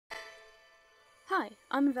Hi,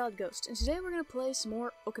 I'm Invalid Ghost, and today we're gonna play some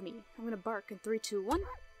more Okami. I'm gonna bark in 3, 2, 1.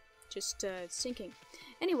 Just, syncing.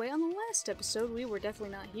 Anyway, on the last episode, we were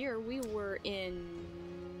definitely not here. We were in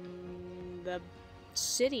the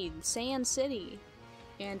city, Sand City,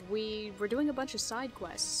 and we were doing a bunch of side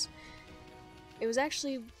quests. It was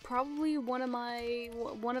actually probably one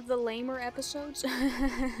of the lamer episodes.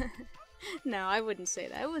 No, I wouldn't say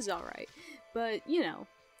that. It was alright. But, you know,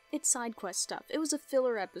 it's side quest stuff. It was a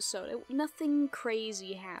filler episode. Nothing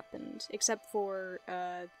crazy happened, except for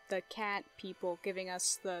the cat people giving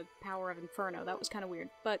us the power of Inferno. That was kind of weird.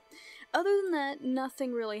 But other than that,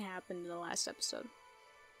 nothing really happened in the last episode.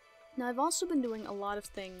 Now, I've also been doing a lot of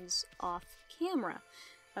things off camera.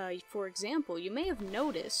 For example, you may have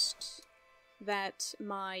noticed that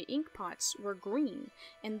my ink pots were green,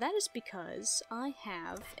 and that is because I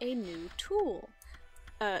have a new tool.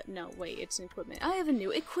 No, wait, it's an equipment. I have a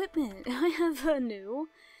new equipment! I have a new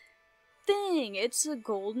thing! It's a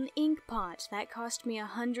golden ink pot. That cost me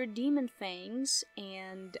 100 demon fangs,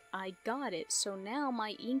 and I got it, so now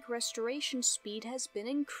my ink restoration speed has been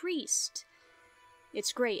increased.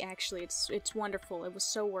 It's great, actually. It's wonderful. It was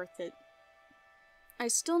so worth it. I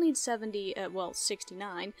still need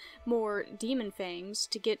 69 more demon fangs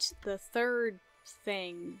to get the third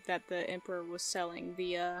thing that the Emperor was selling,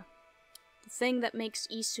 the thing that makes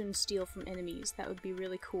Isun steal from enemies. That would be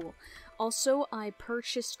really cool. Also, I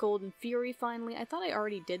purchased Golden Fury finally. I thought I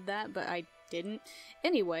already did that, but I didn't.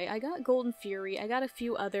 Anyway, I got Golden Fury. I got a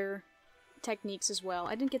few other techniques as well.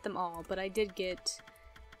 I didn't get them all, but I did get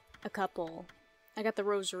a couple. I got the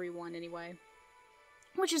Rosary one anyway.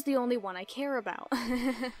 Which is the only one I care about.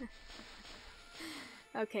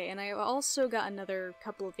 Okay, and I also got another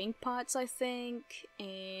couple of ink pots, I think,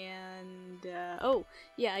 and, oh,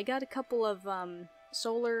 yeah, I got a couple of,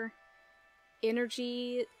 solar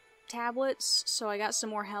energy tablets, so I got some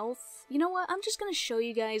more health. You know what, I'm just gonna show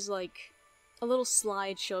you guys, like, a little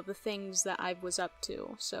slideshow of the things that I was up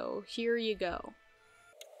to, so here you go.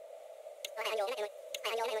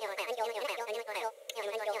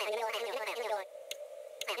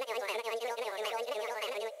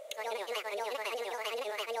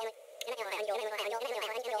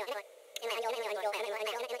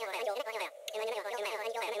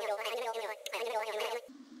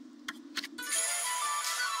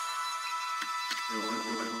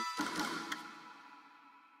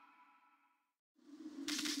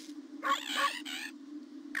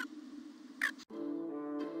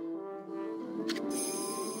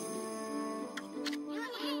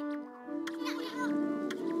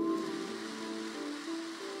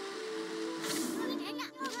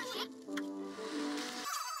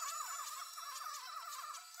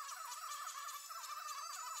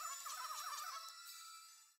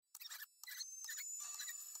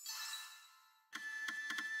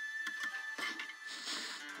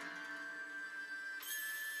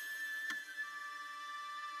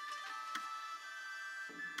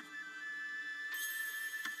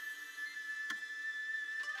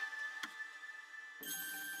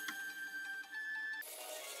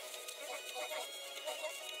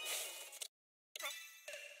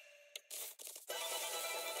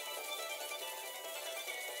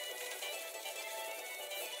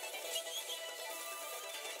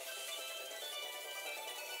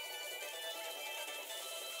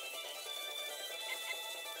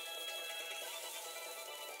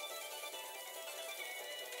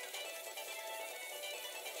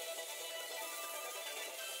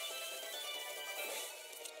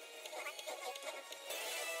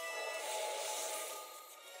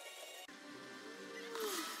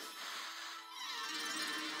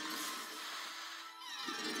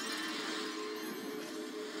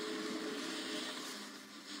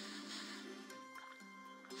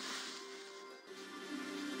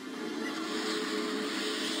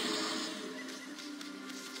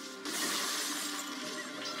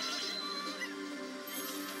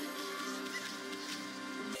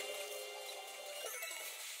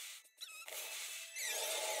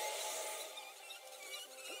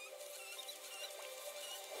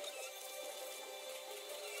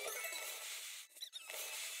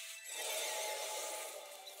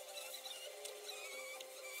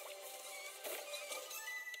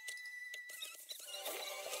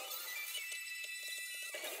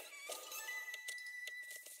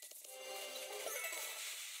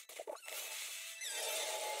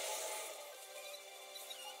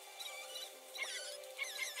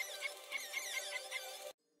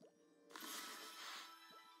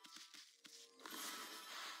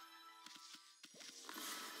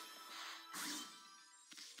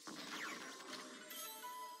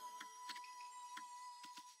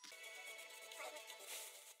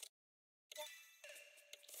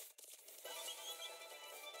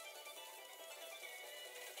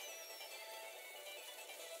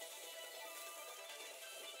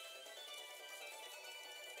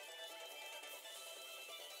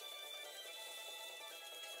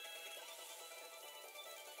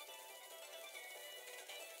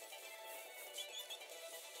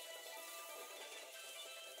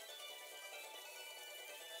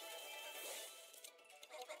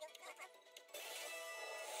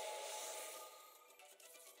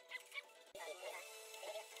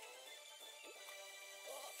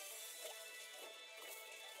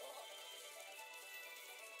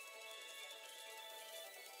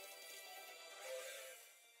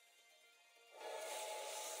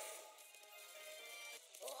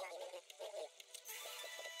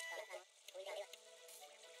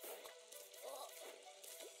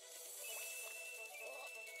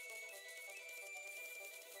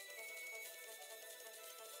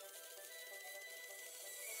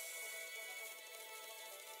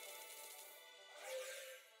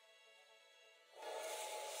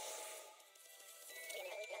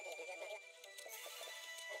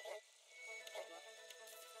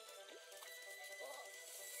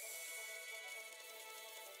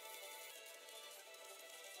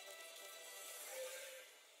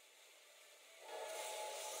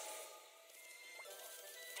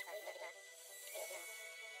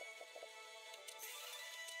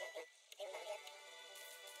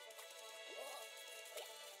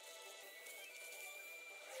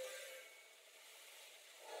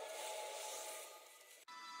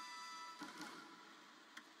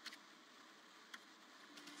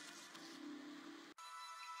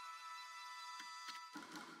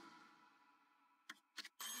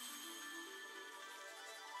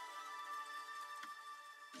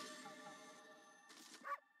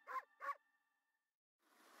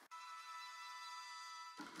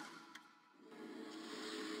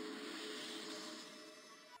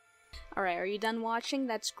 Alright, are you done watching?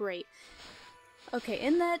 That's great. Okay,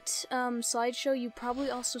 in that slideshow, you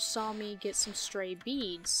probably also saw me get some stray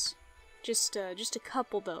beads. Just a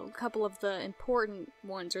couple, though. A couple of the important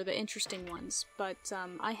ones, or the interesting ones. But,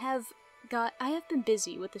 I have been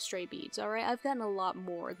busy with the stray beads, alright? I've gotten a lot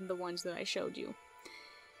more than the ones that I showed you.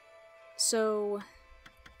 So,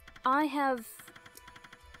 I have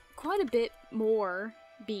quite a bit more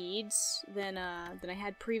beads than I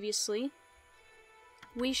had previously.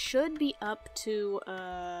 We should be up to,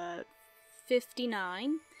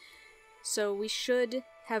 59, so we should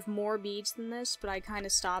have more beads than this, but I kind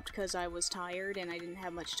of stopped because I was tired and I didn't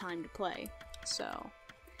have much time to play. So,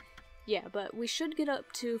 yeah, but we should get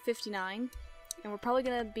up to 59, and we're probably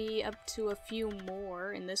gonna be up to a few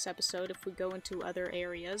more in this episode if we go into other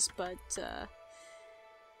areas, but,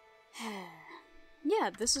 yeah,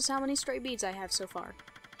 this is how many stray beads I have so far.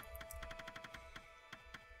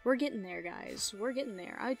 We're getting there, guys. We're getting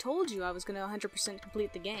there. I told you I was gonna 100%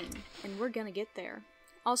 complete the game, and we're gonna get there.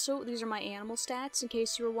 Also, these are my animal stats, in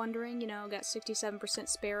case you were wondering. You know, got 67%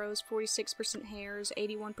 sparrows, 46% hares,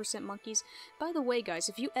 81% monkeys. By the way, guys,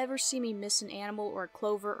 if you ever see me miss an animal or a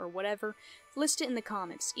clover or whatever, list it in the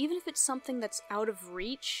comments. Even if it's something that's out of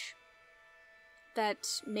reach, that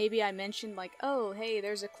maybe I mentioned, like, oh, hey,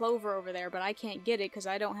 there's a clover over there, but I can't get it because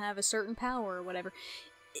I don't have a certain power or whatever.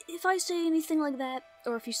 If I say anything like that,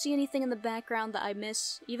 or if you see anything in the background that I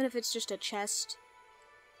miss, even if it's just a chest,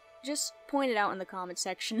 just point it out in the comment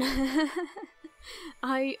section.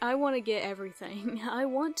 I want to get everything. I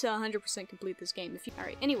want to 100% complete this game.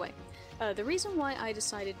 Alright, anyway, the reason why I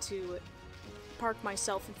decided to park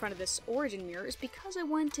myself in front of this origin mirror is because I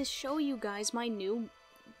wanted to show you guys my new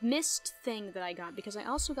mist thing that I got, because I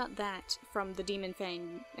also got that from the Demon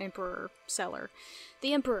Fang Emperor seller.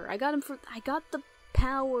 The Emperor, I got the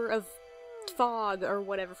power of fog or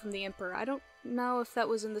whatever from the Emperor. I don't know if that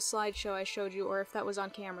was in the slideshow I showed you or if that was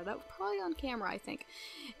on camera. That was probably on camera, I think.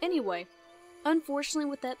 Anyway, unfortunately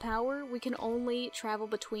with that power, we can only travel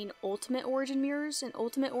between ultimate origin mirrors, and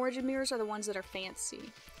ultimate origin mirrors are the ones that are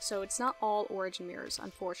fancy. So it's not all origin mirrors,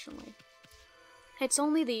 unfortunately. It's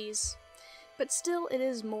only these, but still it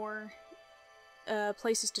is more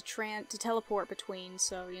places to teleport between,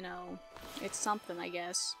 so, you know, it's something, I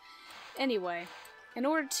guess. Anyway, in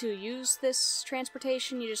order to use this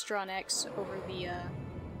transportation, you just draw an X over the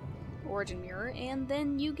origin mirror, and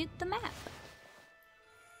then you get the map.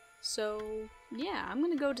 So, yeah, I'm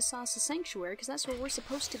gonna go to Sasa Sanctuary, because that's where we're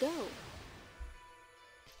supposed to go.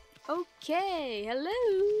 Okay,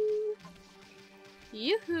 hello!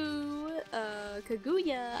 Yoo-hoo!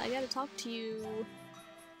 Kaguya, I gotta talk to you.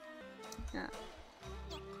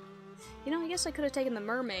 You know, I guess I could have taken the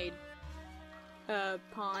mermaid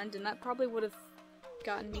pond, and that probably would have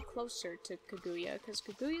gotten me closer to Kaguya, because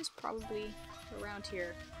Kaguya's probably around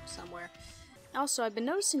here somewhere. Also, I've been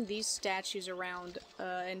noticing these statues around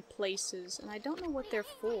in places, and I don't know what they're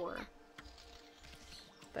for.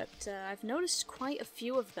 But I've noticed quite a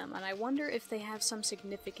few of them, and I wonder if they have some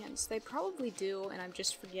significance. They probably do, and I'm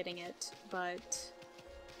just forgetting it, but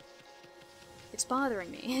it's bothering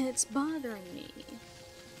me. It's bothering me.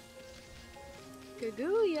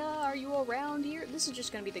 Kaguya, are you around here? This is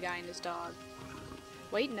just gonna be the guy and his dog.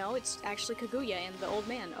 Wait, no, it's actually Kaguya and the old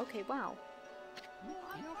man. Okay, wow.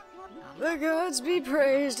 The gods be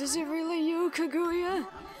praised. Is it really you, Kaguya?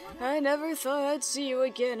 I never thought I'd see you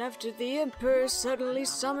again after the Emperor suddenly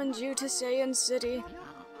summoned you to Saiyan City.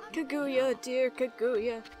 Kaguya, dear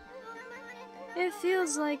Kaguya. It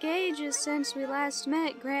feels like ages since we last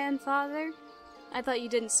met, grandfather. I thought you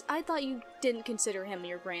didn't consider him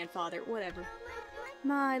your grandfather. Whatever.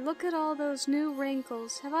 My, look at all those new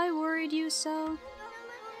wrinkles. Have I worried you so?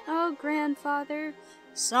 Oh, grandfather.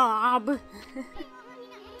 Sob.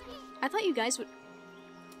 I thought you guys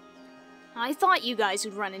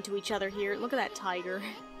would run into each other here. Look at that tiger.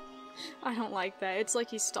 I don't like that. It's like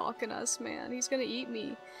he's stalking us, man. He's gonna eat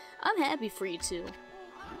me. I'm happy for you two.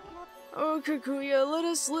 Oh, Kaguya, let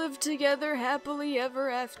us live together happily ever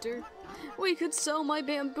after. We could sell my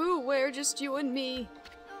bamboo ware, just you and me.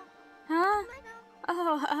 Huh?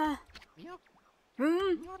 Oh,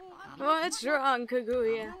 What's wrong,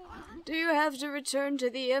 Kaguya? Do you have to return to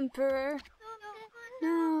the Emperor?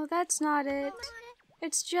 No, that's not it.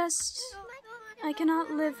 It's just... I cannot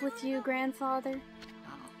live with you, grandfather.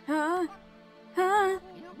 Huh? Huh?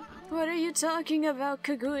 What are you talking about,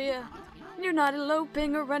 Kaguya? You're not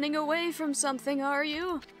eloping or running away from something, are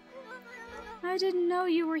you? I didn't know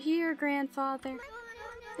you were here, grandfather.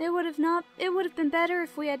 It would have been better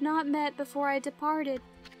if we had not met before I departed.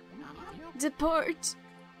 Depart?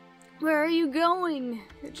 Where are you going?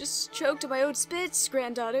 You just choked my own spits,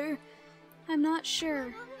 granddaughter. I'm not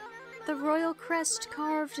sure. The royal crest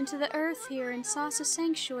carved into the earth here in Sasa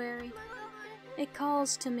Sanctuary. It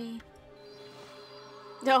calls to me.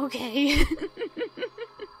 Okay.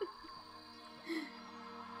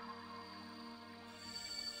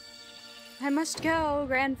 I must go,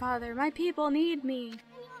 grandfather. My people need me.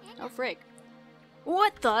 Oh, frick.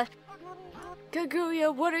 What the?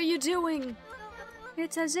 Kaguya, what are you doing?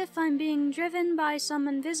 It's as if I'm being driven by some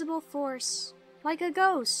invisible force. Like a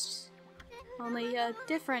ghost. Only a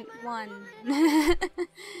different one.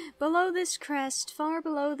 Below this crest, far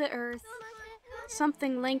below the earth,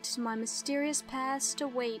 something linked to my mysterious past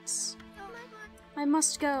awaits. I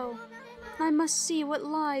must go. I must see what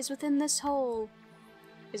lies within this hole.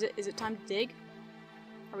 Is it time to dig?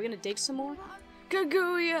 Are we gonna dig some more?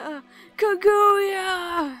 Kaguya!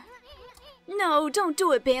 Kaguya! No, don't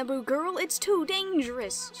do it, Bamboo Girl. It's too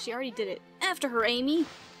dangerous. She already did it. After her, Amy.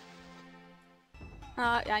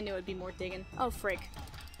 I knew it'd be more digging. Oh, frick.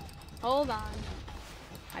 Hold on.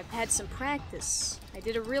 I've had some practice. I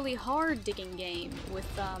did a really hard digging game with,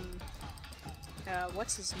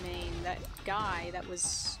 what's his name? That guy that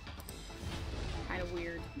was kind of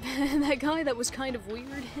weird. That guy that was kind of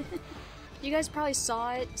weird. You guys probably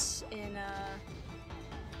saw it in,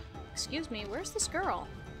 excuse me, where's this girl?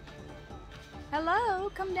 Hello,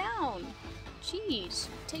 come down. Jeez,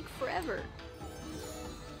 take forever.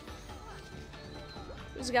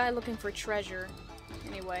 There's a guy looking for treasure.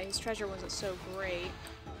 Anyway, his treasure wasn't so great.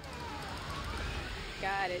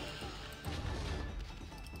 Got it.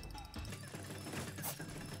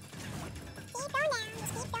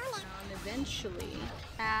 And eventually...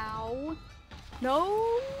 Ow!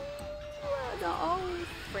 No! No!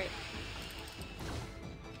 Frick.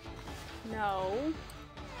 No.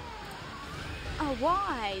 Oh,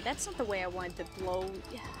 why? That's not the way I wanted to blow...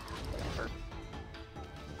 Whatever.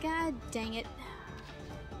 God dang it.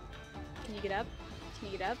 Can you get up?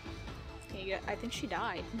 Can you get up? Can you get... I think she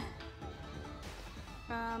died.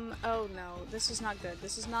 Oh no. This is not good.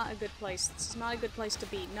 This is not a good place. This is not a good place to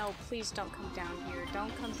be. No, please don't come down here.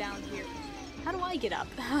 Don't come down here. How do I get up?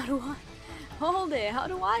 How do I... Hold it. How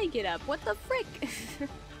do I get up? What the frick?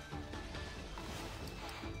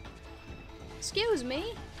 Excuse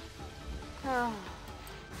me? Oh.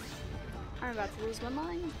 I'm about to lose my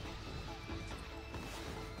mind.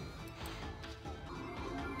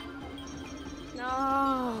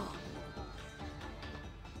 No.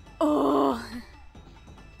 Oh.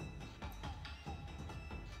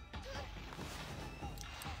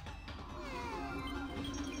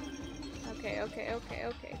 Okay.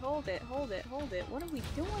 Hold it. What are we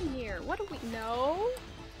doing here? What are we... No?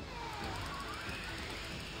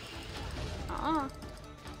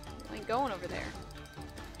 You ain't going over there.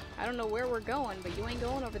 I don't know where we're going, but you ain't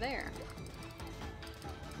going over there.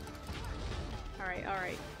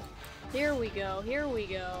 Alright. Here we go.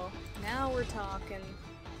 Now we're talking.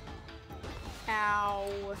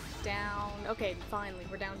 Ow. Down. Okay, finally,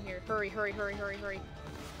 we're down here. Hurry.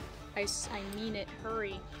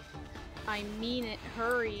 I mean it,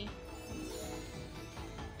 hurry.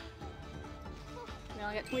 We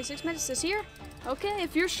only got 26 minutes. This here? Okay,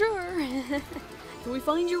 if you're sure. Can we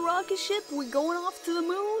find your rocket ship? We going off to the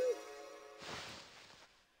moon?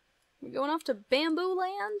 We going off to Bamboo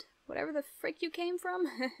Land? Whatever the frick you came from?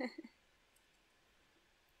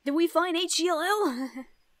 Did we find HGLL?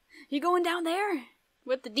 You going down there?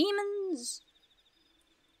 With the demons?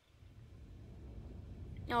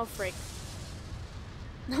 Oh, frick.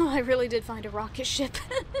 No, I really did find a rocket ship.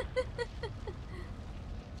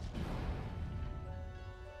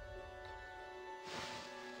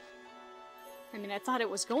 I mean, I thought it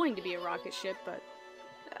was going to be a rocket ship, but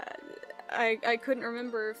I couldn't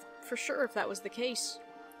remember for sure if that was the case.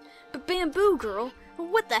 But Bamboo Girl,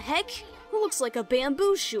 what the heck? It looks like a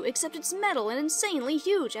bamboo shoot, except it's metal and insanely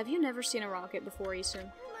huge. Have you never seen a rocket before, Isun?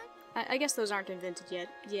 I guess those aren't invented yet.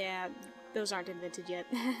 Yeah, those aren't invented yet.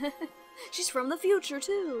 She's from the future,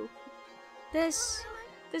 too. This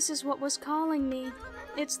is what was calling me.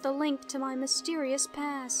 It's the link to my mysterious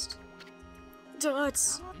past.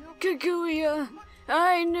 Dots! Kaguya!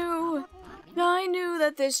 I knew! I knew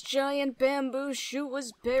that this giant bamboo shoot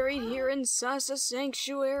was buried here in Sasa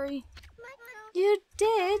Sanctuary. You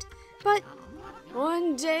did? But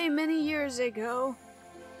one day many years ago,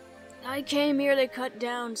 I came here to cut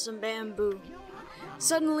down some bamboo.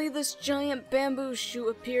 Suddenly this giant bamboo shoot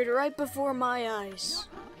appeared right before my eyes.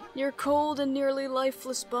 Your cold and nearly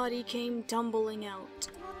lifeless body came tumbling out.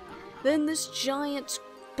 Then this giant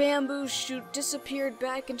bamboo shoot disappeared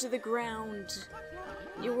back into the ground.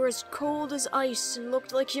 You were as cold as ice and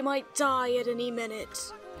looked like you might die at any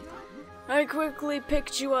minute. I quickly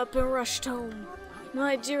picked you up and rushed home.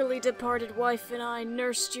 My dearly departed wife and I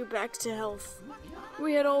nursed you back to health.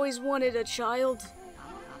 We had always wanted a child.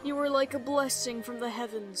 You were like a blessing from the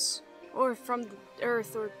heavens, or from the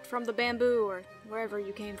earth, or from the bamboo, or wherever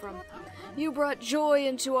you came from. You brought joy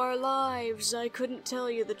into our lives. I couldn't tell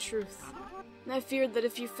you the truth. I feared that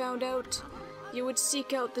if you found out, you would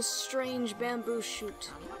seek out this strange bamboo shoot.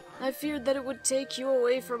 I feared that it would take you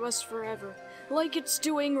away from us forever, like it's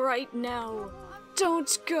doing right now.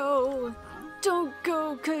 Don't go! Don't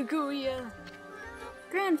go, Kaguya!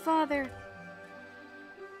 Grandfather!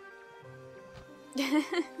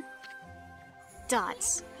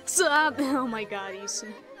 Dots. Stop! Oh my god, Issa.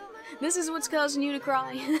 This is what's causing you to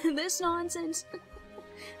cry. This nonsense.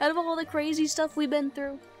 Out of all the crazy stuff we've been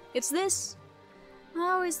through, it's this.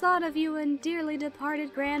 I always thought of you and dearly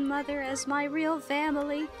departed grandmother as my real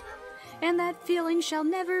family, and that feeling shall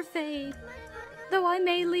never fade. Though I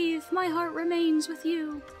may leave, my heart remains with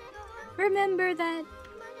you. Remember that.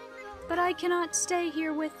 But I cannot stay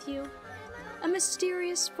here with you. A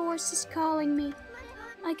mysterious force is calling me.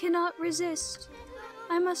 I cannot resist.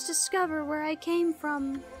 I must discover where I came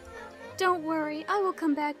from. Don't worry, I will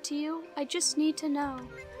come back to you. I just need to know.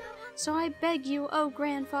 So I beg you, oh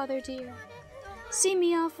grandfather dear, see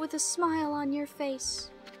me off with a smile on your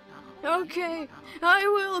face. Okay, I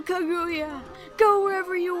will, Kaguya. Go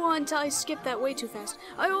wherever you want. I skipped that way too fast.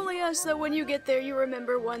 I only ask that when you get there you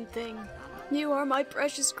remember one thing. You are my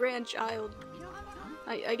precious grandchild.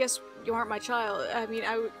 I guess you aren't my child. I mean,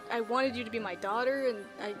 I wanted you to be my daughter,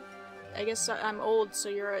 and I guess I'm old, so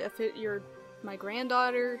you're my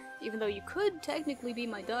granddaughter, even though you could technically be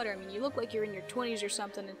my daughter. I mean, you look like you're in your 20s or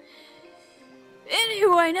something. And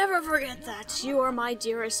anyway, never forget that. You are my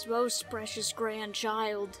dearest, most precious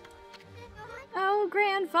grandchild. Oh,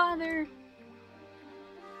 grandfather.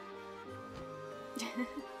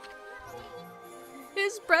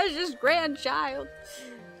 His precious grandchild.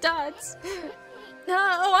 Dots. No,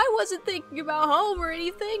 I wasn't thinking about home or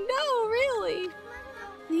anything. No, really.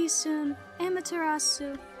 Nisun,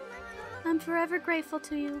 Amaterasu, I'm forever grateful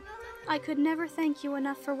to you. I could never thank you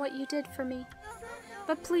enough for what you did for me.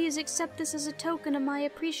 But please accept this as a token of my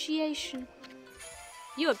appreciation.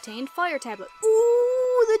 You obtained fire tablet.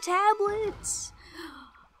 Ooh, the tablets!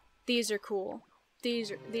 These are cool.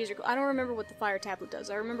 These are cool. I don't remember what the fire tablet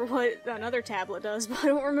does. I remember what another tablet does, but I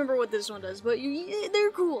don't remember what this one does. But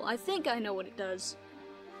they're cool. I think I know what it does.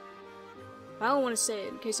 I don't want to say it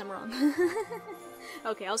in case I'm wrong.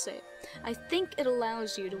 Okay, I'll say it. I think it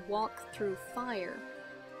allows you to walk through fire.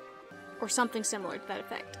 Or something similar to that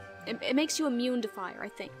effect. It makes you immune to fire, I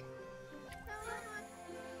think.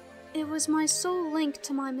 It was my sole link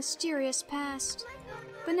to my mysterious past.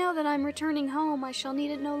 But now that I'm returning home, I shall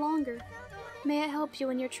need it no longer. May it help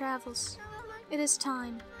you in your travels. It is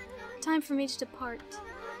time. Time for me to depart.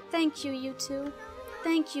 Thank you, you two.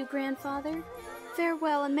 Thank you, grandfather.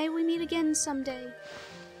 Farewell, and may we meet again someday.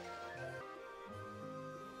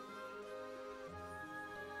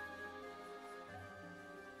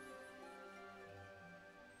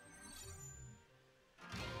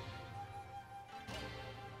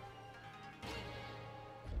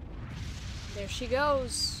 There she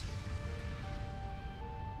goes.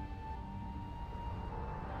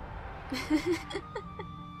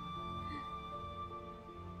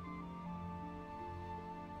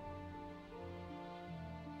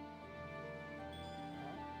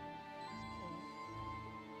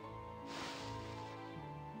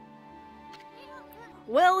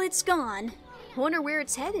 Well, it's gone. Wonder where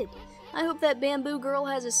it's headed. I hope that bamboo girl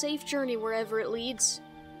has a safe journey wherever it leads.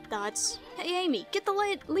 Thoughts? Hey, Amy, get the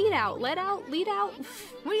lead out. Lead out.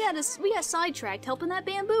 We got sidetracked helping that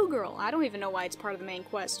bamboo girl. I don't even know why it's part of the main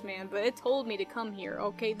quest, man, but it told me to come here,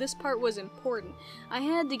 okay? This part was important. I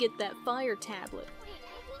had to get that fire tablet.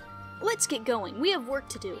 Let's get going. We have work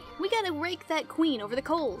to do. We gotta rake that queen over the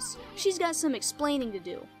coals. She's got some explaining to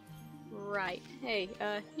do. Right. Hey,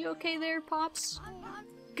 you okay there, Pops?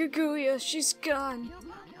 Kaguya, she's gone.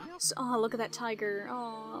 Oh, look at that tiger.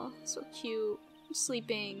 Aw, so cute.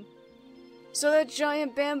 Sleeping. So that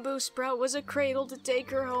giant bamboo sprout was a cradle to take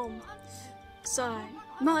her home. Sigh.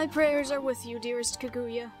 My prayers are with you, dearest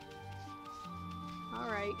Kaguya.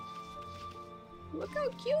 Alright. Look how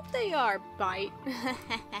cute they are, Bite.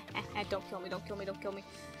 Don't kill me, don't kill me, don't kill me.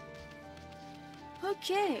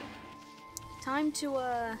 Okay. Time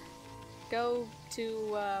to, go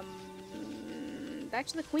to, back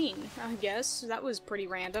to the queen, I guess. That was pretty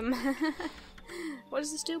random. What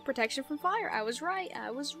does this do? Protection from fire. I was right,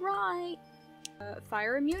 I was right.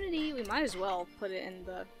 Fire immunity. We might as well put it in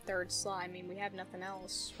the third slot. I mean, we have nothing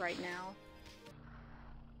else right now.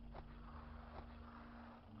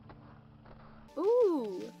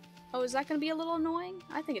 Ooh! Oh, is that gonna be a little annoying?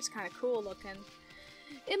 I think it's kind of cool looking.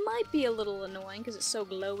 It might be a little annoying because it's so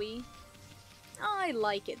glowy. I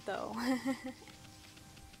like it though.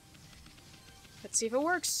 Let's see if it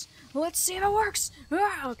works! Let's see if it works!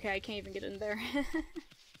 Ah, okay, I can't even get in there.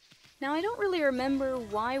 Now, I don't really remember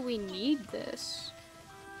why we need this.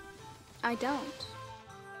 I don't.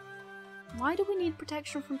 Why do we need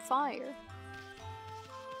protection from fire?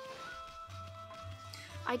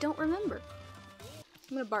 I don't remember.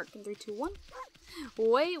 I'm gonna bark in 3, 2, 1.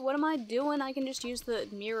 Wait, what am I doing? I can just use the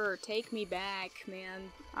mirror. Take me back,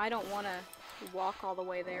 man. I don't want to walk all the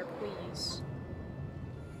way there, please.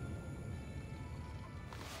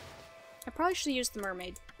 I probably should use the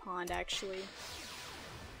mermaid pond, actually.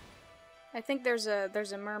 I think there's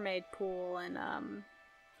a mermaid pool in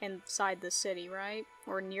inside the city, right?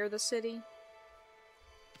 Or near the city.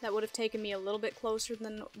 That would have taken me a little bit closer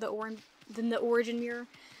than the origin mirror.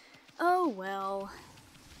 Oh well.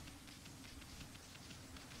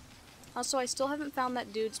 Also, I still haven't found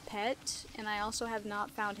that dude's pet, and I also have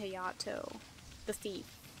not found Hayato, the thief.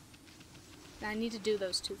 And I need to do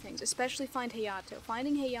those two things, especially find Hayato.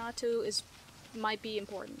 Finding Hayato might be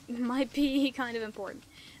important. Might be kind of important.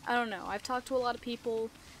 I don't know. I've talked to a lot of people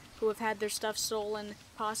who have had their stuff stolen,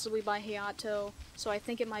 possibly by Hayato, so I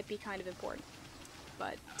think it might be kind of important.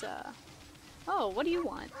 But, oh, what do you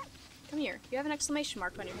want? Come here. You have an exclamation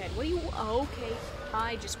mark on your head. What do you Oh, okay.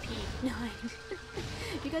 I just peed.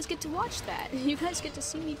 You guys get to watch that. You guys get to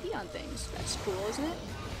see me pee on things. That's cool, isn't it?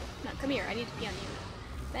 No, come here. I need to pee on you.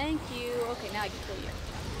 Thank you. Okay, now I can kill you.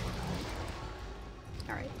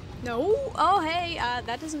 Alright. No! Oh, hey!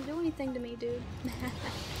 That doesn't do anything to me, dude.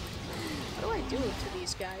 What do I do to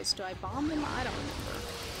these guys? Do I bomb them? I don't remember.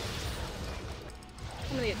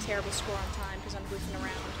 I'm gonna get a terrible score on time because I'm goofing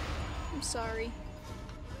around. I'm sorry.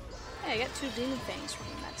 Hey, I got 2 demon fangs from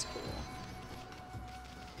him. That's cool.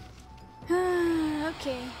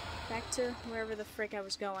 Okay. Back to wherever the frick I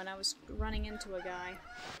was going. I was running into a guy.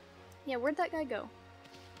 Yeah, where'd that guy go?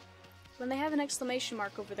 When they have an exclamation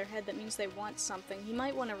mark over their head, that means they want something. He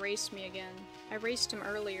might want to race me again. I raced him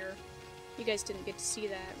earlier. You guys didn't get to see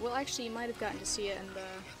that. Well, actually, you might have gotten to see it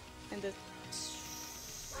in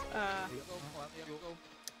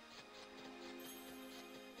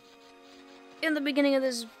the beginning of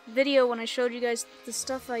this video when I showed you guys the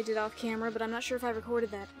stuff I did off camera, but I'm not sure if I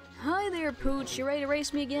recorded that. Hi there, Pooch. You ready to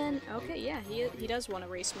race me again? Okay, yeah, he does want to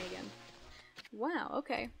race me again. Wow,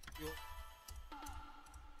 okay.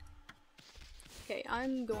 Okay,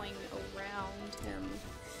 I'm going around him,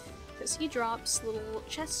 because he drops little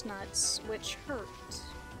chestnuts, which hurt.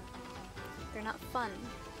 They're not fun.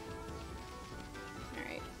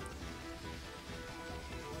 Alright.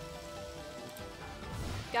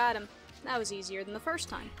 Got him. That was easier than the first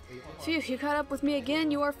time. Phew, you caught up with me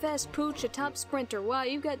again. You are fast, Pooch, a top sprinter. Wow,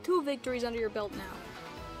 you've got 2 victories under your belt now.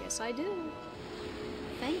 Yes, I do.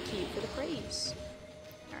 Thank you for the praise.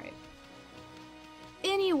 Alright.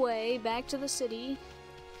 Anyway, back to the city.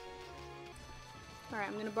 Alright,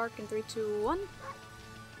 I'm gonna bark in 3, 2, 1.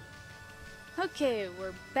 Okay,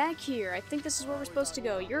 we're back here. I think this is where we're supposed to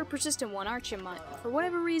go. You're a persistent one, aren't you, Mutt? For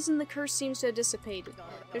whatever reason, the curse seems to have dissipated.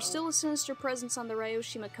 There's still a sinister presence on the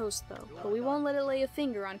Ryoshima coast, though, but we won't let it lay a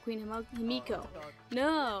finger on Queen Himiko.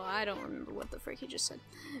 No, I don't remember what the frick he just said.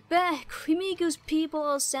 Bah, Himiko's people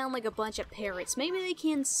all sound like a bunch of parrots. Maybe they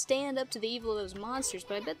can stand up to the evil of those monsters,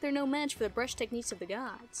 but I bet they're no match for the brush techniques of the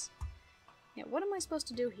gods. Yeah, what am I supposed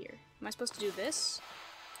to do here? Am I supposed to do this?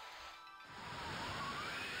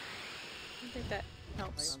 I think that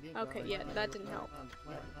helps. Okay, yeah, that didn't help.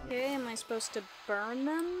 Okay, am I supposed to burn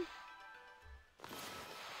them?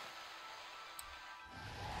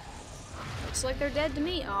 Looks like they're dead to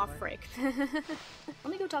me. Aw, frick. Let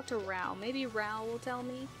me go talk to Rao. Maybe Rao will tell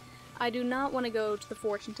me. I do not want to go to the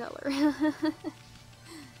fortune teller.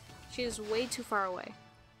 She is way too far away.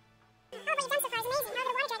 Oh, what you've done so far is amazing. However,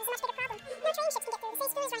 the water dredge is a much bigger problem. No train ships can get through, the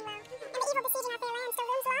sea screw is running low, and the evil besieging our fair land still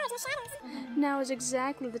looms large in the shadows. Now is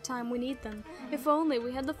exactly the time we need them. If only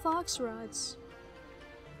we had the fox rods.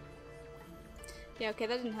 Yeah, okay,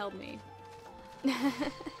 that didn't help me.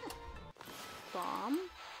 Bomb?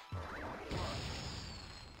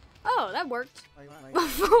 Oh, that worked.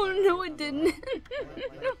 Oh, no it didn't.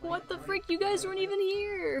 What the frick? You guys weren't even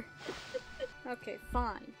here. Okay,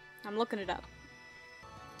 fine. I'm looking it up.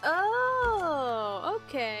 Oh,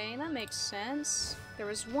 okay, that makes sense. There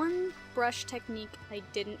was one brush technique I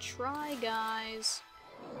didn't try, guys.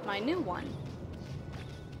 My new one.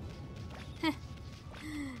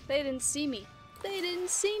 They didn't see me. They didn't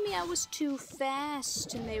see me. I was too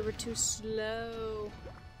fast and they were too slow.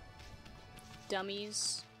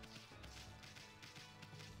 Dummies.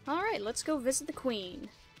 Alright, let's go visit the queen.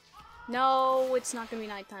 No, it's not gonna be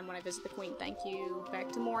nighttime when I visit the queen. Thank you.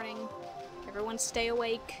 Back to morning. Everyone stay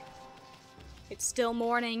awake. It's still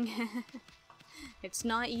morning. It's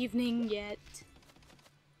not evening yet.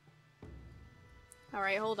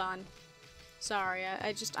 Alright, hold on. Sorry,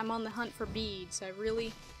 I'm on the hunt for beads. I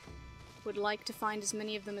really would like to find as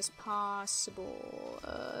many of them as possible.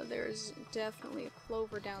 There's definitely a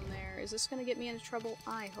clover down there. Is this gonna get me into trouble?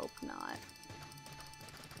 I hope not.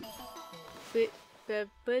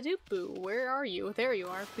 Ba-doop-boo, where are you? There you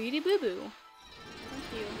are. Beady-boo-boo.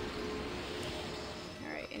 Thank you.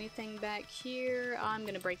 Alright, anything back here? I'm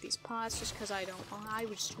gonna break these pots just because I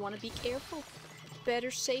just want to be careful.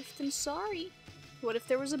 Better safe than sorry. What if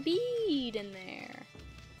there was a bead in there?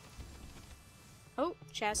 Oh,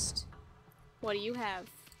 chest. What do you have?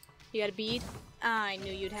 You got a bead? I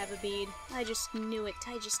knew you'd have a bead. I just knew it.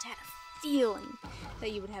 I just had a feeling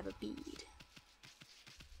that you would have a bead.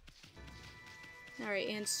 Alright,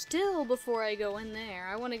 and still before I go in there,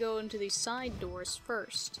 I want to go into these side doors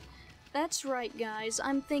first. That's right, guys.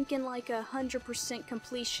 I'm thinking like 100%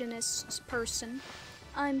 completionist person.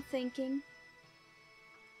 I'm thinking.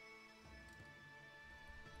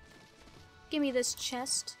 Give me this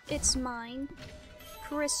chest. It's mine.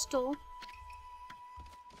 Crystal.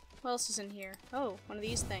 What else is in here? Oh, one of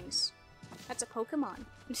these things. That's a Pokemon.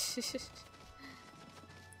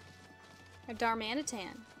 A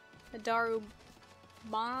Darmanitan. A Daru...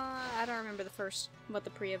 I don't remember what the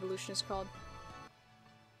pre-evolution is called.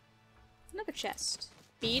 Another chest.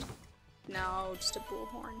 Bead? No, just a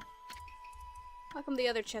bullhorn. How come the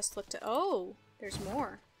other chest looked oh, there's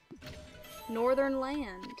more. Northern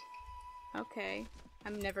Land. Okay.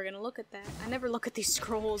 I'm never gonna look at that. I never look at these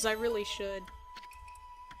scrolls. I really should.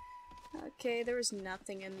 Okay, there was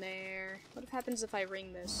nothing in there. What happens if I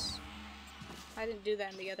ring this? I didn't do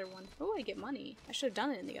that in the other one. Oh, I get money. I should have done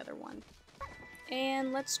it in the other one.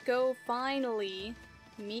 And let's go finally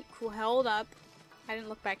meet held up. I didn't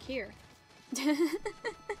look back here.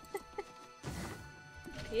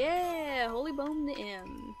 Yeah, Holy Bone the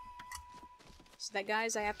M. So that,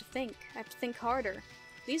 guys, I have to think. I have to think harder.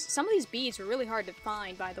 Some of these beads are really hard to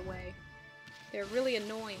find, by the way. They're really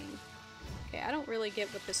annoying. Okay, I don't really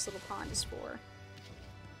get what this little pond is for.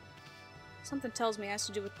 Something tells me it has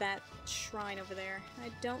to do with that shrine over there. I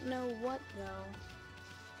don't know what, though.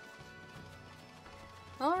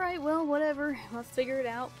 Alright, well, whatever. I'll figure it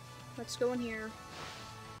out. Let's go in here.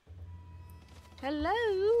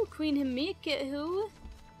 Hello, Queen Himiko.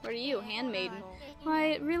 What are you, handmaiden? Why,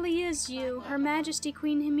 it really is you. Her Majesty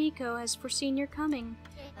Queen Himiko has foreseen your coming.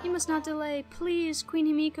 You must not delay. Please, Queen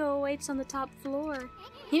Himiko awaits on the top floor.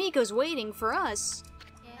 Himiko's waiting for us?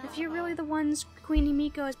 If you're really the ones Queen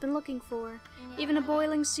Himiko has been looking for, even a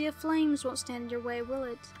boiling sea of flames won't stand in your way, will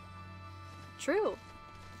it? True.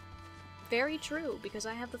 Very true, because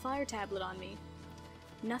I have the fire tablet on me.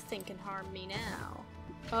 Nothing can harm me now.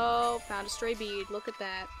 Oh, found a stray bead. Look at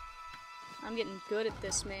that. I'm getting good at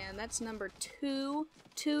this, man. That's number 2.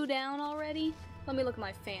 2 down already? Let me look at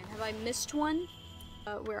my fan. Have I missed one?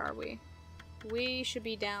 Where are we? We should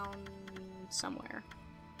be down somewhere.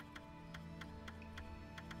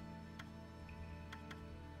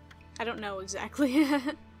 I don't know exactly.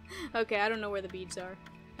 Okay, I don't know where the beads are.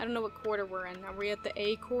 I don't know what quarter we're in. Are we at the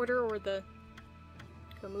A quarter or the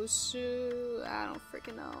Kamusu? I don't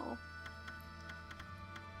freaking know.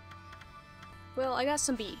 Well, I got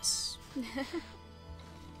some beads.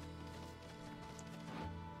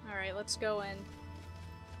 Alright, let's go in.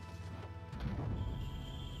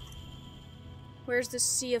 Where's the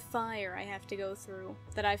sea of fire I have to go through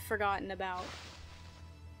that I've forgotten about?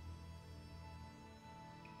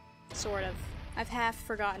 Sort of. I've half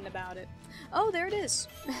forgotten about it. Oh, there it is!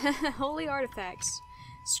 Holy artifacts.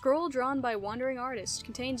 Scroll drawn by wandering artist.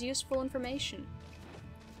 Contains useful information.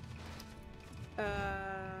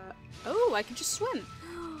 Oh, I can just swim!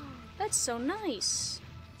 That's so nice!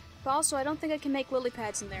 But also, I don't think I can make lily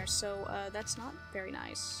pads in there, so, that's not very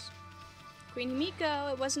nice. Queen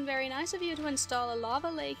Himiko, it wasn't very nice of you to install a lava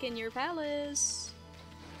lake in your palace.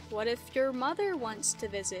 What if your mother wants to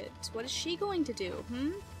visit? What is she going to do,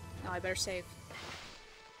 No, I better save.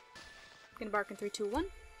 Gonna bark in 3, 2, 1.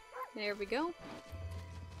 There we go.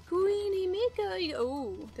 Queenie Mika!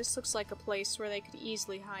 Oh, this looks like a place where they could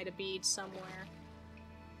easily hide a bead somewhere.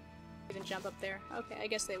 Even jump up there. Okay, I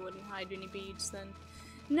guess they wouldn't hide any beads then.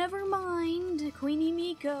 Never mind, Queenie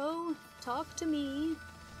Miko. Talk to me.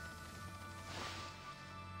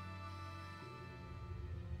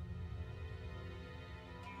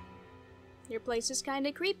 Your place is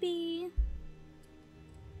kinda creepy.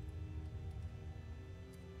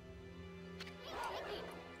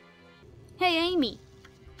 Hey, Amy.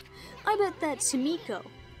 I bet that's Himiko.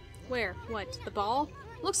 Where? What? The ball?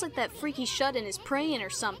 Looks like that freaky shut-in is praying or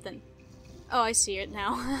something. Oh, I see it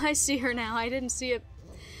now. I see her now. I didn't see it.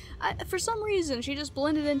 For some reason, she just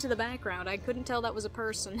blended into the background. I couldn't tell that was a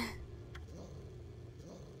person.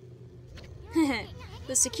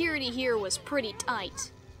 The security here was pretty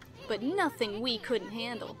tight, but nothing we couldn't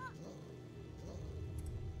handle.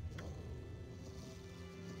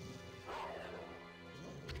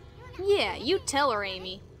 Yeah, you tell her,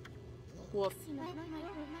 Amy. Woof.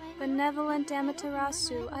 Benevolent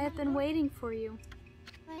Amaterasu, I have been waiting for you.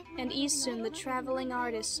 And Isun, the traveling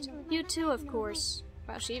artist. You too, of course.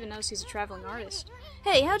 Wow, she even knows he's a traveling artist.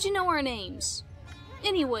 Hey, how'd you know our names?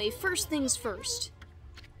 Anyway, first things first.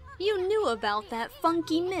 You knew about that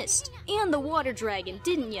funky mist and the water dragon,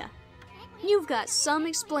 didn't ya? You've got some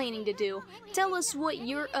explaining to do. Tell us what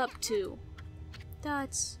you're up to.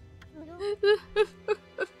 That's...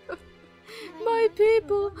 My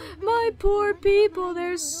people, my poor people,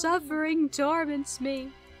 their suffering torments me.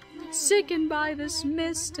 Sickened by this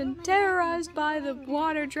mist and terrorized by the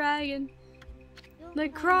water dragon. The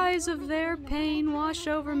cries of their pain wash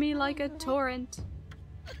over me like a torrent.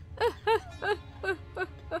 I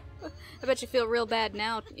bet you feel real bad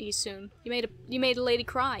now, Isun. You made a lady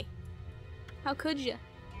cry. How could you?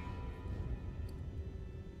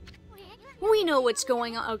 We know what's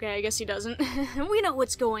going on. Okay, I guess he doesn't. We know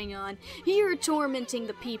what's going on. You're tormenting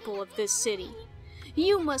the people of this city.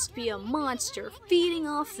 You must be a monster feeding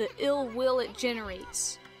off the ill will it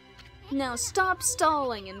generates. Now stop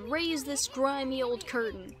stalling and raise this grimy old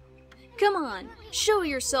curtain. Come on, show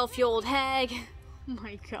yourself, you old hag. Oh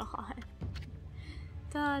my god.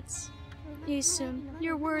 That's... Isun,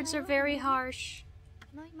 your words are very harsh.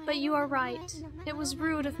 But you are right. It was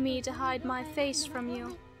rude of me to hide my face from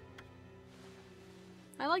you.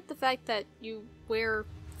 I like the fact that you wear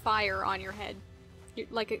fire on your head.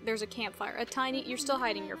 There's a campfire. You're still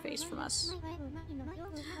hiding your face from us.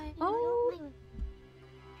 Oh.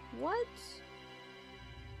 What?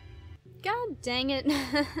 God dang it.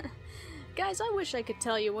 Guys, I wish I could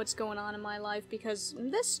tell you what's going on in my life because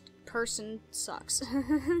this person sucks.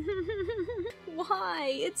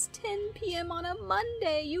 Why? It's 10 p.m. on a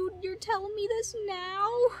Monday. You're telling me this now?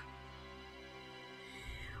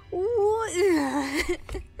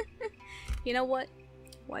 You know what?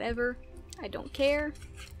 Whatever. I don't care.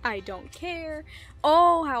 I don't care.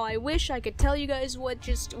 Oh, how I wish I could tell you guys what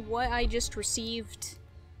I just received.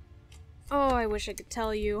 Oh, I wish I could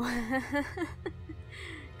tell you.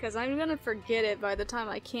 Because I'm gonna forget it by the time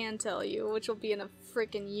I can tell you, which will be in a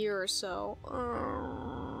freaking year or so.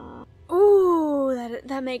 Ooh,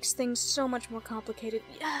 that makes things so much more complicated.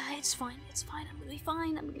 Yeah, it's fine, I'm gonna be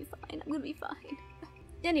fine, I'm gonna be fine.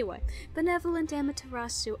 Anyway, benevolent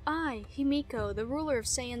Amaterasu, I, Himiko, the ruler of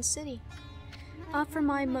Saiyan City, offer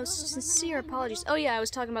my most sincere apologies. Oh yeah, I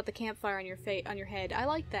was talking about the campfire on your head. I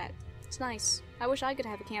like that. It's nice. I wish I could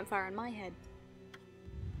have a campfire on my head.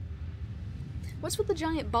 What's with the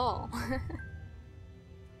giant ball?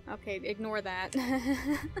 Okay, ignore that.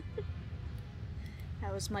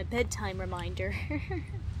 That was my bedtime reminder.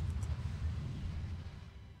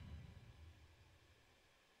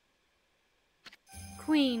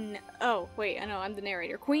 Queen... Oh, wait, I know, I'm the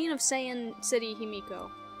narrator. Queen of Saiyan City, Himiko.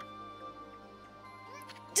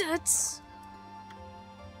 That's...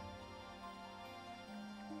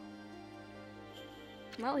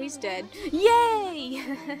 Well, he's dead.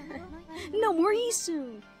 Yay! No more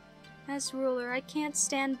Isun! As ruler, I can't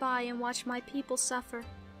stand by and watch my people suffer.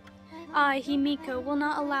 I, Himiko, will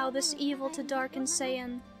not allow this evil to darken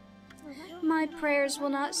Saiyan. My prayers will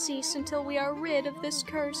not cease until we are rid of this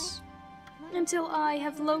curse. Until I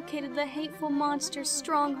have located the hateful monster's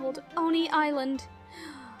stronghold, Oni Island.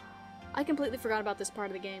 I completely forgot about this part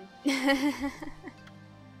of the game.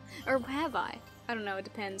 Or have I? I don't know, it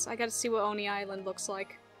depends. I gotta see what Oni Island looks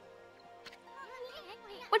like.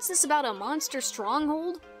 What's this about a monster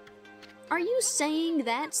stronghold? Are you saying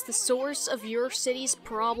that's the source of your city's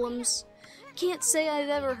problems? Can't say I've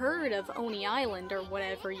ever heard of Oni Island or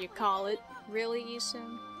whatever you call it. Really,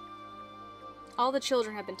 Isun? All the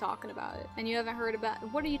children have been talking about it, and you haven't heard about...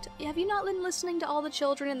 What are you... Have you not been listening to all the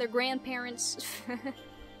children and their grandparents?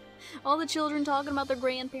 All the children talking about their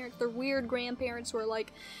grandparents, their weird grandparents who are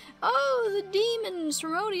like, oh, the demons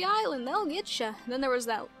from Oni Island, they'll get ya. Then there was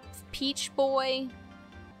that Peach boy.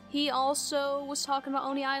 He also was talking about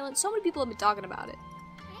Oni Island. So many people have been talking about it.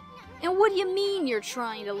 And what do you mean you're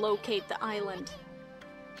trying to locate the island?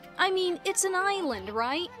 I mean, it's an island,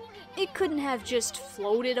 right? It couldn't have just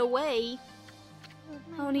floated away.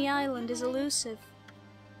 Oni Island is elusive.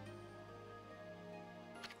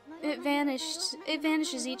 It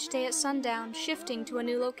vanishes each day at sundown, shifting to a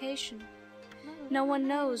new location. No one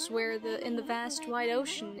knows where in the vast wide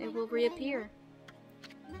ocean it will reappear.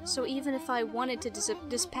 So even if I wanted to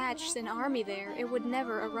dispatch an army there, it would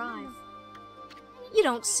never arrive. You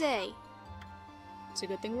don't say. It's a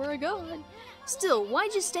good thing we're a god. Still,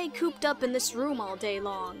 why'd you stay cooped up in this room all day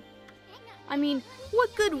long? I mean,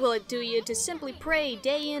 what good will it do you to simply pray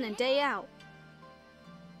day in and day out?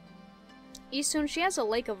 Isun, she has a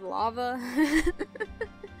lake of lava.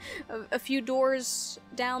 a few doors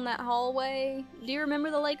down that hallway. Do you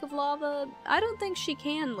remember the lake of lava? I don't think she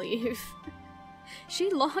can leave. She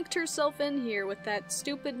locked herself in here with that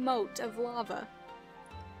stupid moat of lava.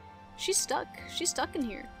 She's stuck. She's stuck in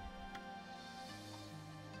here.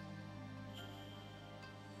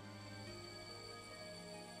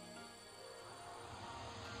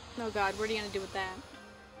 Oh god, what are you gonna do with that?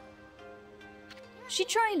 She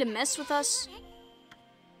trying to mess with us?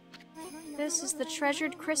 This is the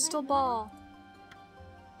treasured crystal ball.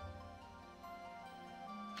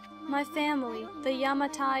 My family, the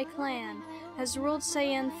Yamatai clan, has ruled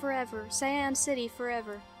Saiyan City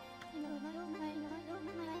forever.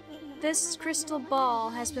 This crystal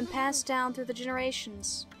ball has been passed down through the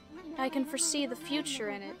generations. I can foresee the future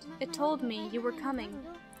in it. It told me you were coming.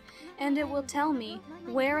 And it will tell me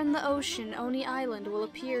where in the ocean Oni Island will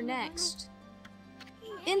appear next.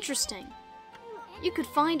 Interesting. You could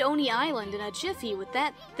find Oni Island in a jiffy with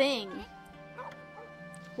that thing.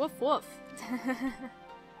 Woof woof.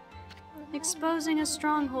 Exposing a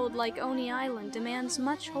stronghold like Oni Island demands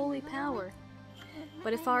much holy power.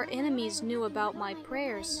 But if our enemies knew about my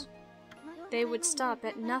prayers, they would stop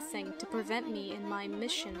at nothing to prevent me in my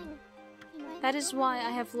mission. That is why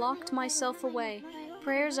I have locked myself away.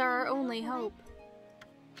 Prayers are our only hope.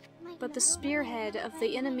 But the spearhead of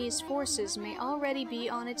the enemy's forces may already be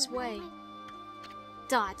on its way.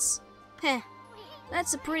 Dots. Heh.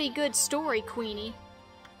 That's a pretty good story, Queenie.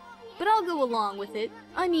 But I'll go along with it.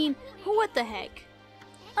 I mean, what the heck?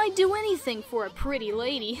 I'd do anything for a pretty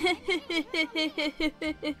lady.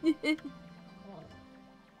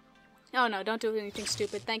 Oh no, don't do anything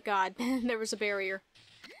stupid. Thank God. There was a barrier.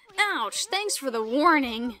 Ouch! Thanks for the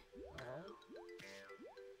warning!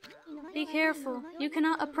 Be careful. You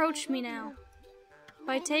cannot approach me now.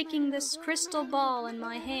 By taking this crystal ball in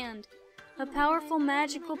my hand, a powerful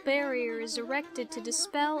magical barrier is erected to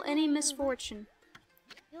dispel any misfortune.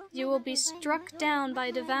 You will be struck down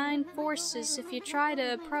by divine forces if you try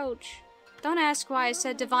to approach. Don't ask why I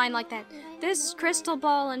said divine like that. This crystal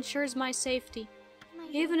ball ensures my safety.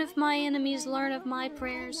 Even if my enemies learn of my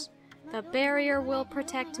prayers, the barrier will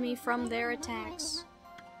protect me from their attacks.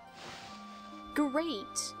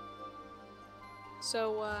 Great!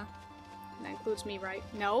 So, that includes me, right?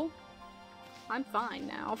 No? I'm fine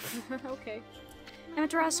now. Okay.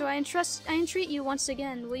 Amaterasu, I entreat you once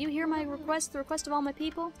again. Will you hear my request, the request of all my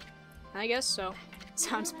people? I guess so.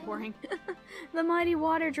 Sounds boring. The mighty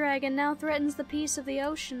water dragon now threatens the peace of the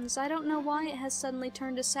oceans. I don't know why it has suddenly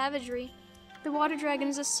turned to savagery. The water dragon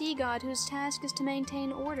is a sea god whose task is to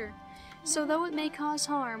maintain order. So though it may cause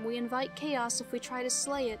harm, we invite chaos if we try to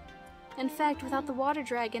slay it. In fact, without the water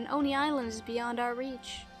dragon, Oni Island is beyond our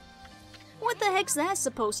reach. What the heck's that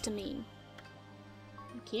supposed to mean?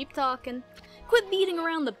 Keep talking. Quit beating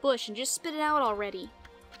around the bush and just spit it out already.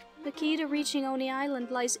 The key to reaching Oni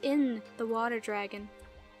Island lies in the water dragon.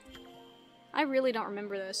 I really don't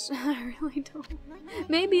remember this. I really don't.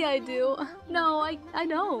 Maybe I do. No, I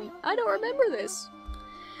don't. I don't remember this.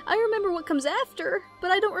 I remember what comes after,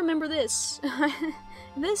 but I don't remember this.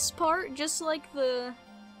 This part, just like the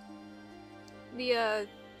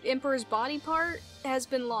Emperor's body part, has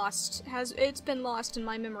been lost. It's been lost in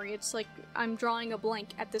my memory. It's like I'm drawing a blank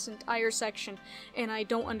at this entire section, and I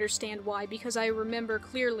don't understand why, because I remember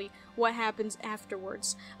clearly what happens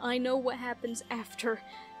afterwards. I know what happens after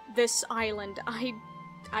this island.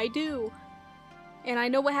 I do. And I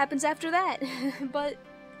know what happens after that. But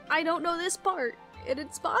I don't know this part, and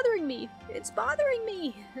it's bothering me. It's bothering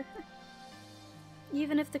me.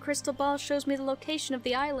 Even if the crystal ball shows me the location of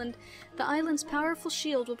the island's powerful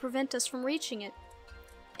shield will prevent us from reaching it.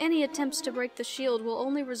 Any attempts to break the shield will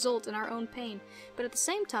only result in our own pain. But at the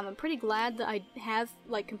same time, I'm pretty glad that I have,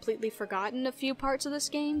 like, completely forgotten a few parts of this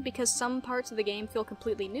game, because some parts of the game feel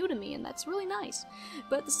completely new to me, and that's really nice.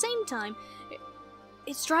 But at the same time,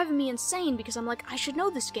 it's driving me insane because I'm like, I should know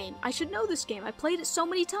this game. I should know this game. I played it so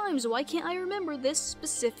many times. Why can't I remember this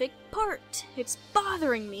specific part? It's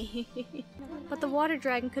bothering me. But the water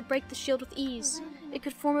dragon could break the shield with ease. It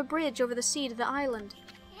could form a bridge over the sea to the island.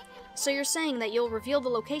 So you're saying that you'll reveal the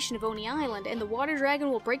location of Oni Island and the water dragon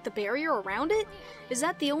will break the barrier around it? Is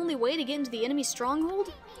that the only way to get into the enemy's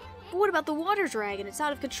stronghold? But what about the water dragon? It's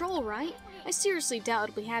out of control, right? I seriously doubt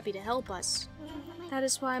it'll be happy to help us. That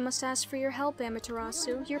is why I must ask for your help,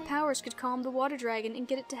 Amaterasu. Your powers could calm the water dragon and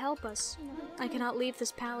get it to help us. I cannot leave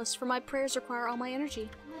this palace, for my prayers require all my energy.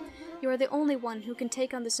 You are the only one who can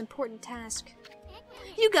take on this important task.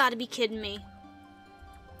 You gotta be kidding me.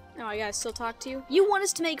 Oh, I gotta still talk to you? You want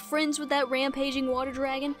us to make friends with that rampaging water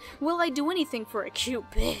dragon? Well, I'd do anything for a cute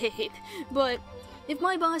babe. But if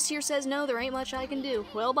my boss here says no, there ain't much I can do.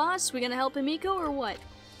 Well, boss, we gonna help Himiko or what?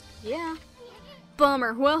 Yeah.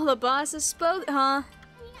 Bummer. Well, the boss has spoke, huh?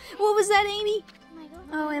 What was that, Amy?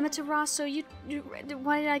 Oh, Amaterasu,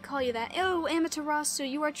 why did I call you that? Oh, Amaterasu,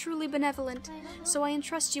 you are truly benevolent. So I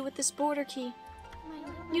entrust you with this border key.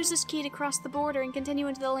 Use this key to cross the border and continue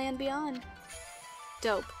into the land beyond.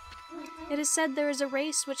 Dope. It is said there is a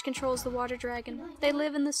race which controls the water dragon. They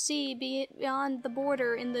live in the sea beyond the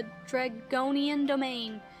border in the Dragonian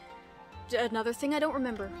domain. Another thing I don't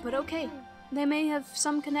remember, but okay. They may have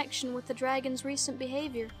some connection with the dragon's recent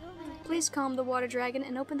behavior. Please calm the water dragon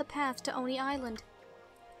and open the path to Oni Island.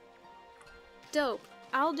 Dope.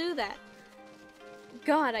 I'll do that.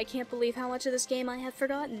 God, I can't believe how much of this game I have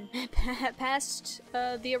forgotten. Past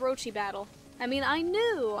the Orochi battle. I mean, I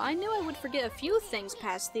knew I would forget a few things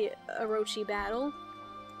past the Orochi battle.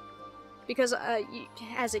 Because,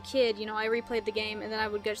 as a kid, you know, I replayed the game, and then I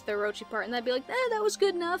would get to the Orochi part, and I'd be like, that was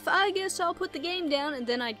good enough, I guess I'll put the game down, and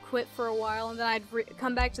then I'd quit for a while, and then I'd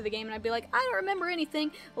come back to the game, and I'd be like, I don't remember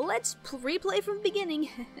anything, let's replay from the beginning.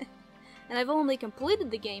 And I've only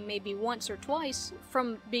completed the game maybe once or twice,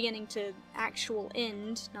 from beginning to actual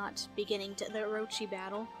end, not beginning to the Orochi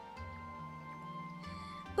battle.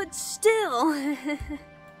 But still,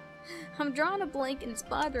 I'm drawing a blank, and it's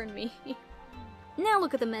bothering me. Now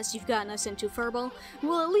look at the mess you've gotten us into, Furball.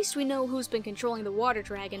 Well, at least we know who's been controlling the water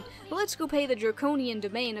dragon. Let's go pay the Draconian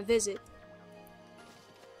domain a visit.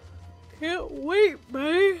 Can't wait,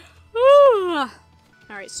 babe.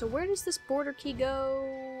 Alright, so where does this border key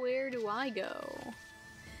go? Where do I go?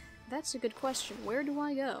 That's a good question. Where do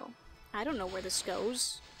I go? I don't know where this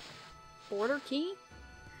goes. Border key?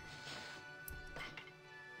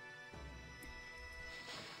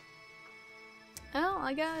 Oh,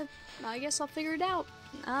 I guess I'll figure it out.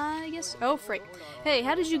 Oh, frick. Hey,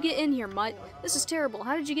 how did you get in here, Mutt? This is terrible.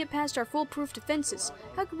 How did you get past our foolproof defenses?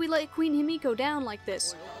 How could we let Queen Himiko down like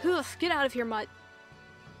this? Oof, get out of here, Mutt.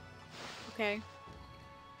 Okay.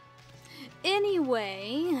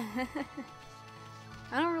 Anyway,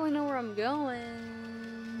 I don't really know where I'm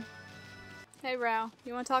going. Hey, Rao,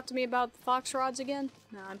 you want to talk to me about the fox rods again?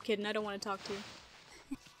 No, I'm kidding. I don't want to talk to you.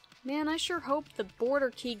 Man, I sure hope the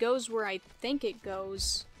border key goes where I think it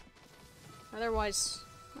goes. Otherwise,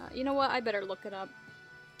 you know what? I better look it up.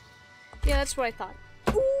 Yeah, that's what I thought.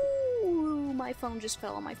 Ooh, my phone just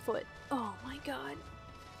fell on my foot. Oh my god.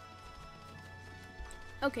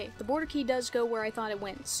 Okay, the border key does go where I thought it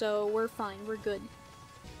went, so we're fine, we're good.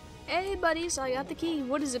 Hey buddies, I got the key.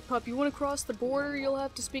 What is it, pup? You want to cross the border? You'll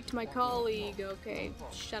have to speak to my colleague. Okay,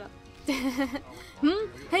 shut up.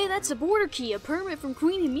 Hey, that's a border key, a permit from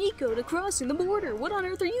Queen Himiko to crossing the border. What on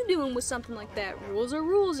earth are you doing with something like that? Rules are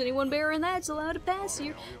rules. Anyone bearing that's allowed to pass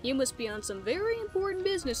here. You must be on some very important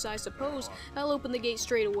business, I suppose. I'll open the gate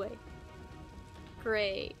straight away.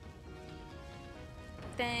 Great.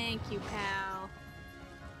 Thank you, pal.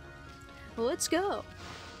 Well, let's go.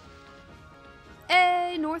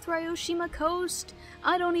 Hey, North Ryoshima Coast.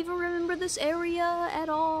 I don't even remember this area at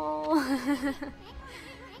all.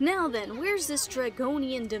 Now then, where's this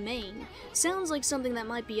Dragonian domain? Sounds like something that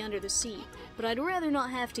might be under the sea, but I'd rather not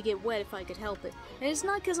have to get wet if I could help it. And it's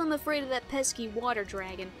not because I'm afraid of that pesky water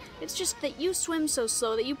dragon. It's just that you swim so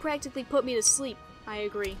slow that you practically put me to sleep. I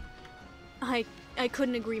agree. I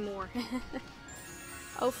couldn't agree more.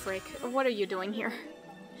 Oh frick, what are you doing here?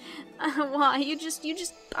 Why, you just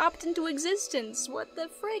popped into existence. What the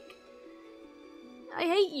frick? I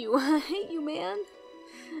hate you. I hate you, man.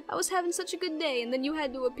 I was having such a good day, and then you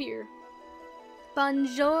had to appear.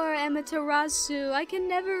 Bonjour, Amaterasu. I can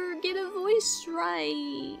never get a voice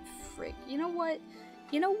right. Frick. You know what?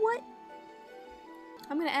 You know what?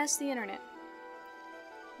 I'm gonna ask the internet.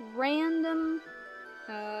 Random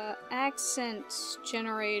accent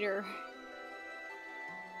generator.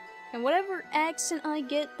 And whatever accent I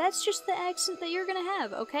get, that's just the accent that you're gonna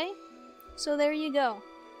have, okay? So there you go.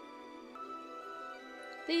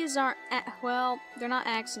 These aren't, well, they're not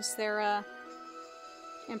accents, they're,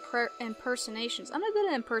 impersonations. I'm not good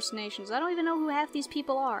at impersonations. I don't even know who half these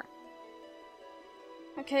people are.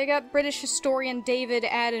 Okay, I got British historian David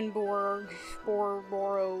Attenborough.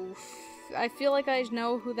 I feel like I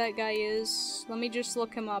know who that guy is. Let me just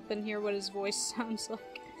look him up and hear what his voice sounds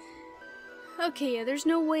like. Okay, yeah, there's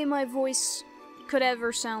no way my voice could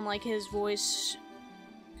ever sound like his voice.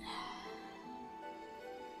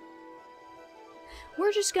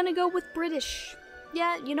 We're just gonna go with British.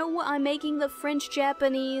 Yeah, you know what? I'm making the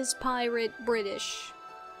French-Japanese pirate British.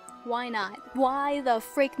 Why not? Why the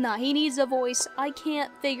frick not? He needs a voice. I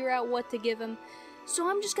can't figure out what to give him. So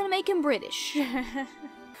I'm just gonna make him British.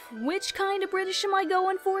 Which kind of British am I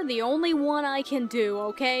going for? The only one I can do,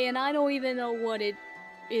 okay? And I don't even know what it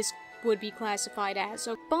would be classified as.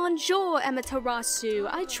 So, bonjour, Amaterasu.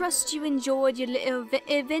 I trust you enjoyed your little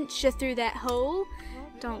adventure through that hole.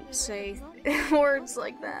 Don't say words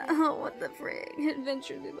like that. Oh, what the frick?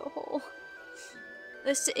 Adventure through the hole.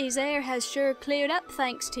 The city's air has sure cleared up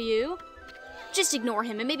thanks to you. Just ignore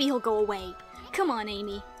him and maybe he'll go away. Come on,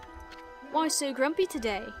 Amy. Why so grumpy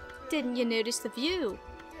today? Didn't you notice the view?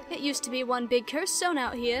 It used to be one big curse zone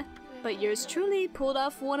out here, but yours truly pulled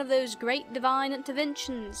off one of those great divine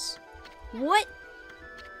interventions. What?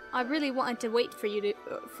 I really wanted to wait for you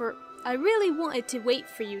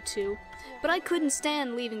to, but I couldn't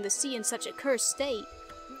stand leaving the sea in such a cursed state.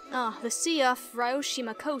 Ah, the sea off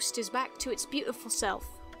Ryoshima coast is back to its beautiful self.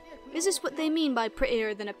 Is this what they mean by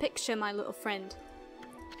prettier than a picture, my little friend?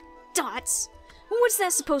 Dots! What's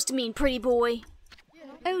that supposed to mean, pretty boy?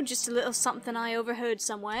 Oh, just a little something I overheard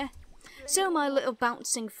somewhere. So, my little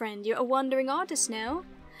bouncing friend, you're a wandering artist now?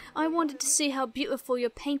 I wanted to see how beautiful your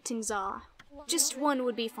paintings are. Just one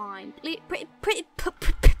would be fine.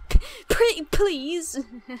 Pretty, please.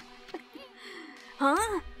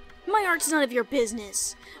 Huh? My art's none of your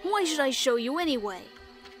business. Why should I show you anyway?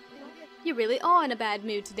 You really are in a bad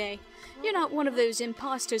mood today. You're not one of those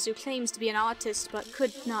imposters who claims to be an artist but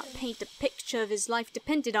could not paint a picture of his life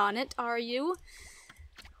depended on it, are you?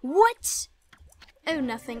 What? Oh,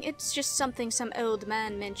 nothing. It's just something some old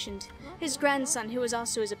man mentioned. His grandson, who was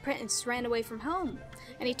also his apprentice, ran away from home,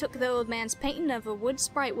 and he took the old man's painting of a wood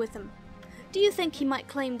sprite with him. Do you think he might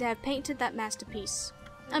claim to have painted that masterpiece?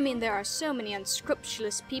 I mean, there are so many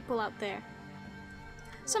unscrupulous people out there.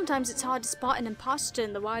 Sometimes it's hard to spot an imposter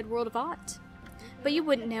in the wide world of art. But you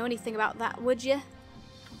wouldn't know anything about that, would you?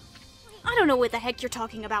 I don't know what the heck you're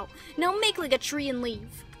talking about. Now make like a tree and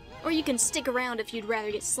leave. Or you can stick around if you'd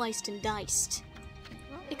rather get sliced and diced.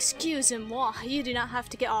 Excusez-moi, you do not have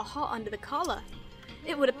to get all hot under the collar.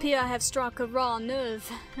 It would appear I have struck a raw nerve.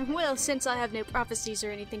 Well, since I have no prophecies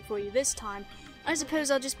or anything for you this time, I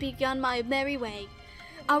suppose I'll just be on my merry way.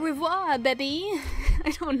 Au revoir, baby.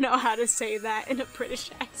 I don't know how to say that in a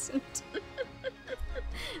British accent.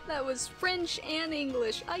 That was French and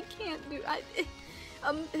English. I can't do...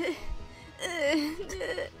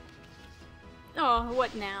 Oh,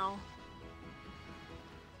 what now?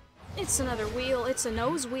 It's another wheel. It's a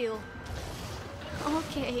nose wheel.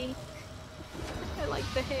 Okay. I like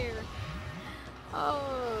the hair.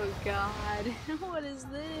 Oh, God. What is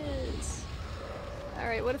this?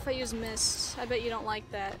 Alright, what if I use mist? I bet you don't like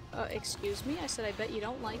that. Excuse me? I said I bet you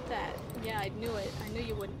don't like that. Yeah, I knew it. I knew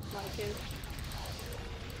you wouldn't like it.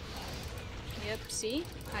 Yep, see?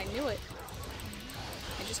 I knew it.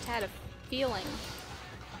 I just had a feeling.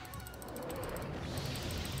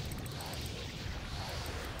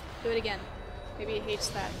 Do it again. Maybe he hates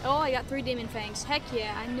that. Oh, I got 3 demon fangs. Heck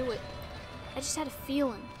yeah, I knew it. I just had a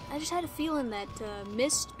feeling. I just had a feeling that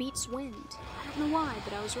mist beats wind. I don't know why,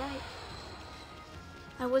 but I was right.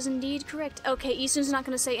 I was indeed correct. Okay, Easton's not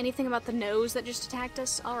gonna say anything about the nose that just attacked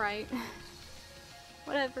us. Alright.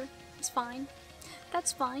 Whatever. It's fine.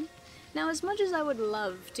 That's fine. Now, as much as I would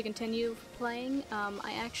love to continue playing,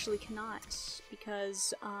 I actually cannot,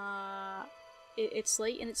 because it's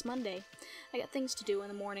late and it's Monday. I got things to do in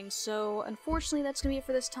the morning, so unfortunately that's gonna be it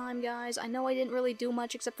for this time, guys. I know I didn't really do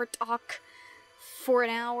much except for talk for an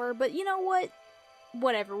hour, but you know what?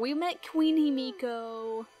 Whatever. We met Queen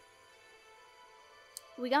Himiko.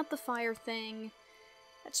 We got the fire thing.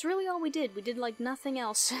 That's really all we did. We did, like, nothing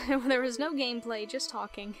else. There was no gameplay, just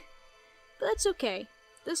talking. But that's okay.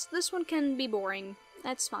 This one can be boring.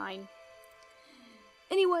 That's fine.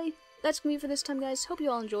 Anyway, that's gonna be it for this time, guys. Hope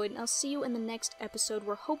you all enjoyed, and I'll see you in the next episode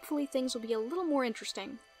where hopefully things will be a little more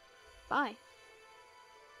interesting. Bye.